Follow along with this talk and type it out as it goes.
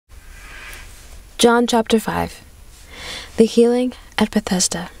John chapter 5. The healing at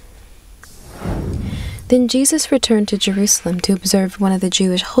Bethesda. Then Jesus returned to Jerusalem to observe one of the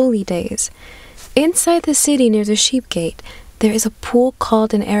Jewish holy days. Inside the city near the sheep gate, there is a pool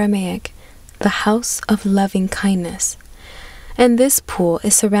called in Aramaic, the House of Loving Kindness. And this pool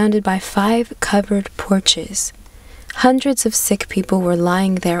is surrounded by 5 covered porches. Hundreds of sick people were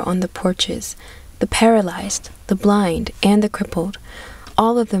lying there on the porches, the paralyzed, the blind, and the crippled,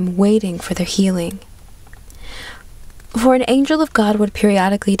 all of them waiting for their healing. For an angel of God would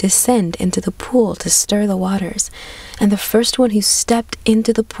periodically descend into the pool to stir the waters, and the first one who stepped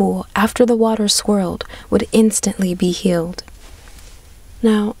into the pool after the water swirled would instantly be healed.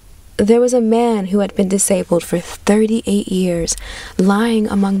 Now, there was a man who had been disabled for 38 years, lying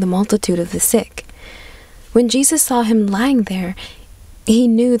among the multitude of the sick. When Jesus saw him lying there, he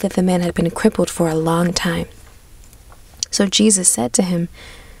knew that the man had been crippled for a long time. So Jesus said to him,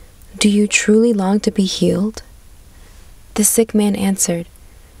 "Do you truly long to be healed?" The sick man answered,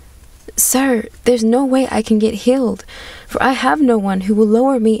 "Sir, there's no way I can get healed, for I have no one who will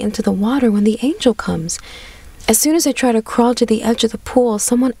lower me into the water when the angel comes. As soon as I try to crawl to the edge of the pool,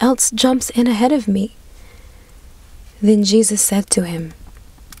 someone else jumps in ahead of me." Then Jesus said to him,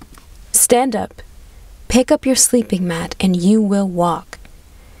 "Stand up, pick up your sleeping mat, and you will walk."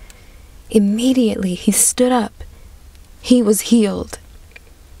 Immediately he stood up. He was healed.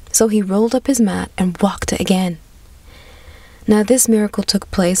 So he rolled up his mat and walked again. Now this miracle took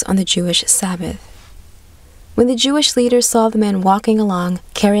place on the Jewish Sabbath. When the Jewish leaders saw the man walking along,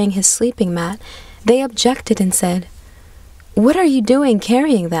 carrying his sleeping mat, they objected and said, "What are you doing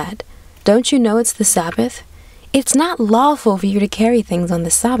carrying that? Don't you know it's the Sabbath? It's not lawful for you to carry things on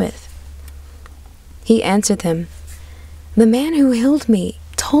the Sabbath." He answered them, "The man who healed me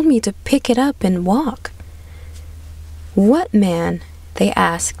told me to pick it up and walk." "What man?" they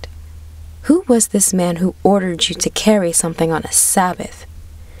asked. "Who was this man who ordered you to carry something on a Sabbath?"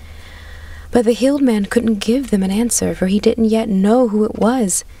 But the healed man couldn't give them an answer, for he didn't yet know who it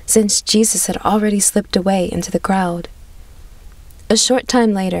was, since Jesus had already slipped away into the crowd. A short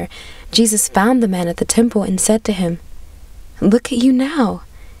time later, Jesus found the man at the temple and said to him, "Look at you now.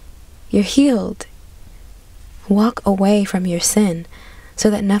 You're healed. Walk away from your sin, so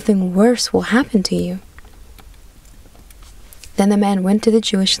that nothing worse will happen to you." Then the man went to the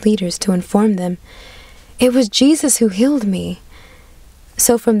Jewish leaders to inform them, "It was Jesus who healed me."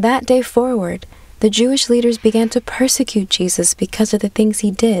 So from that day forward, the Jewish leaders began to persecute Jesus because of the things he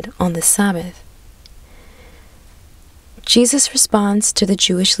did on the Sabbath. Jesus responds to the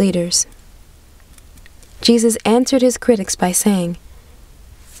Jewish leaders. Jesus answered his critics by saying,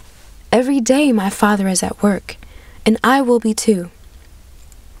 "Every day my Father is at work, and I will be too."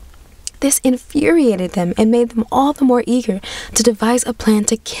 This infuriated them and made them all the more eager to devise a plan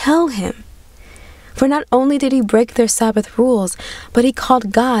to kill him. For not only did he break their Sabbath rules, but he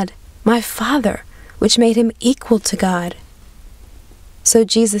called God my Father, which made him equal to God. So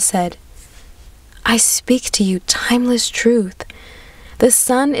Jesus said, "I speak to you timeless truth. The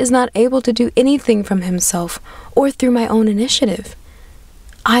Son is not able to do anything from himself or through my own initiative.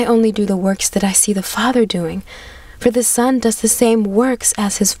 I only do the works that I see the Father doing, for the Son does the same works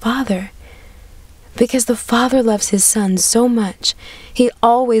as his Father. Because the Father loves his Son so much, he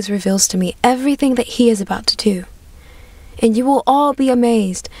always reveals to me everything that he is about to do. And you will all be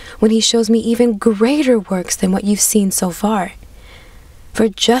amazed when he shows me even greater works than what you've seen so far. For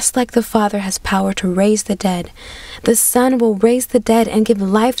just like the Father has power to raise the dead, the Son will raise the dead and give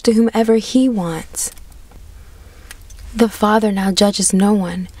life to whomever he wants. The Father now judges no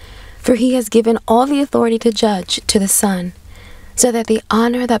one, for he has given all the authority to judge to the Son, so that the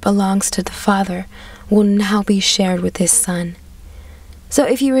honor that belongs to the Father will now be shared with his Son. So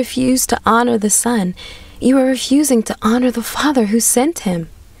if you refuse to honor the Son, you are refusing to honor the Father who sent him.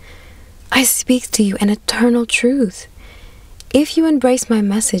 I speak to you an eternal truth. If you embrace my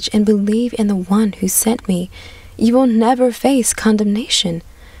message and believe in the one who sent me, you will never face condemnation.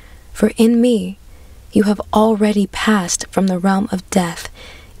 For in me, you have already passed from the realm of death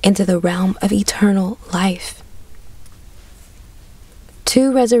into the realm of eternal life."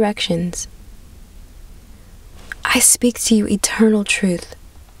 2 resurrections. I speak to you eternal truth.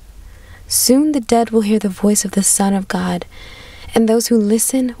 Soon the dead will hear the voice of the Son of God, and those who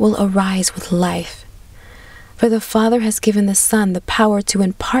listen will arise with life. For the Father has given the Son the power to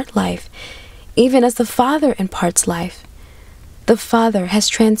impart life, even as the Father imparts life. The Father has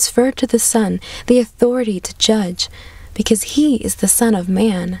transferred to the Son the authority to judge, because he is the Son of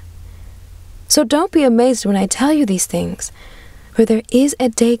Man. So don't be amazed when I tell you these things, for there is a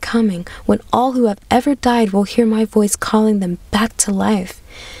day coming when all who have ever died will hear my voice calling them back to life,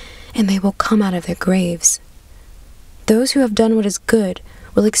 and they will come out of their graves. Those who have done what is good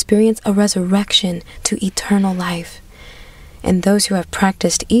will experience a resurrection to eternal life, and those who have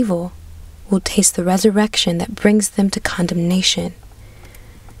practiced evil will taste the resurrection that brings them to condemnation.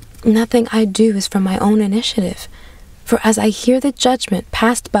 Nothing I do is from my own initiative, for as I hear the judgment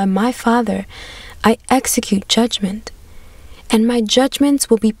passed by my Father, I execute judgment, and my judgments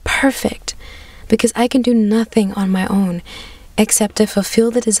will be perfect, because I can do nothing on my own, except to fulfill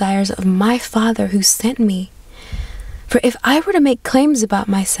the desires of my Father who sent me. For if I were to make claims about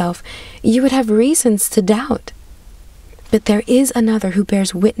myself, you would have reasons to doubt. But there is another who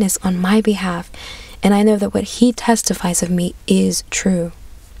bears witness on my behalf, and I know that what he testifies of me is true.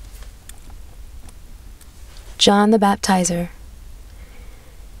 John the Baptizer.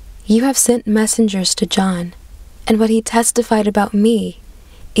 You have sent messengers to John, and what he testified about me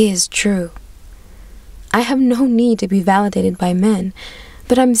is true. I have no need to be validated by men,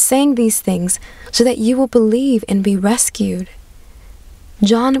 but I'm saying these things so that you will believe and be rescued.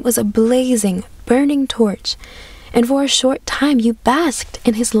 John was a blazing, burning torch, and for a short time you basked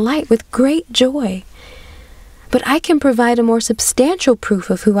in his light with great joy. But I can provide a more substantial proof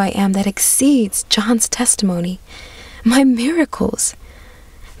of who I am that exceeds John's testimony, my miracles.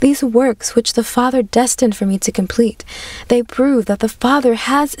 These works which the Father destined for me to complete, they prove that the Father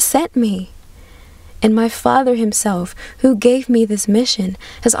has sent me. And my Father himself, who gave me this mission,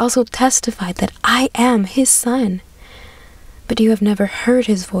 has also testified that I am his Son. But you have never heard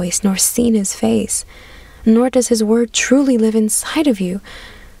his voice nor seen his face, nor does his word truly live inside of you,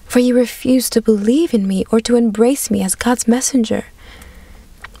 for you refuse to believe in me or to embrace me as God's messenger.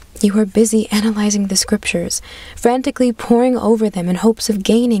 You are busy analyzing the scriptures, frantically poring over them in hopes of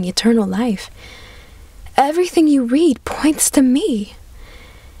gaining eternal life. Everything you read points to me.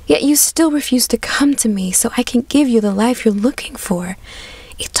 Yet you still refuse to come to me so I can give you the life you're looking for,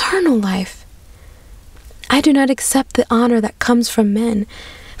 eternal life. I do not accept the honor that comes from men,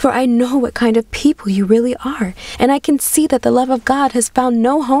 for I know what kind of people you really are, and I can see that the love of God has found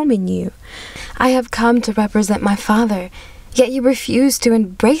no home in you. I have come to represent my Father, yet you refuse to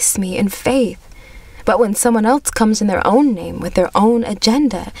embrace me in faith. But when someone else comes in their own name with their own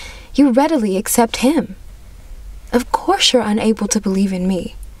agenda, you readily accept him. Of course you're unable to believe in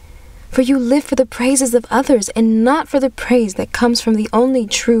me, for you live for the praises of others and not for the praise that comes from the only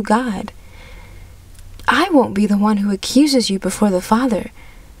true God. I won't be the one who accuses you before the Father.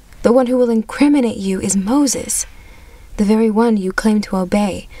 The one who will incriminate you is Moses, the very one you claim to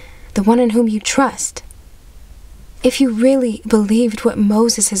obey, the one in whom you trust. If you really believed what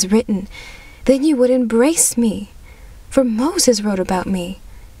Moses has written, then you would embrace me, for Moses wrote about me.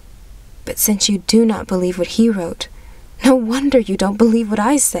 But since you do not believe what he wrote, no wonder you don't believe what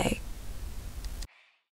I say.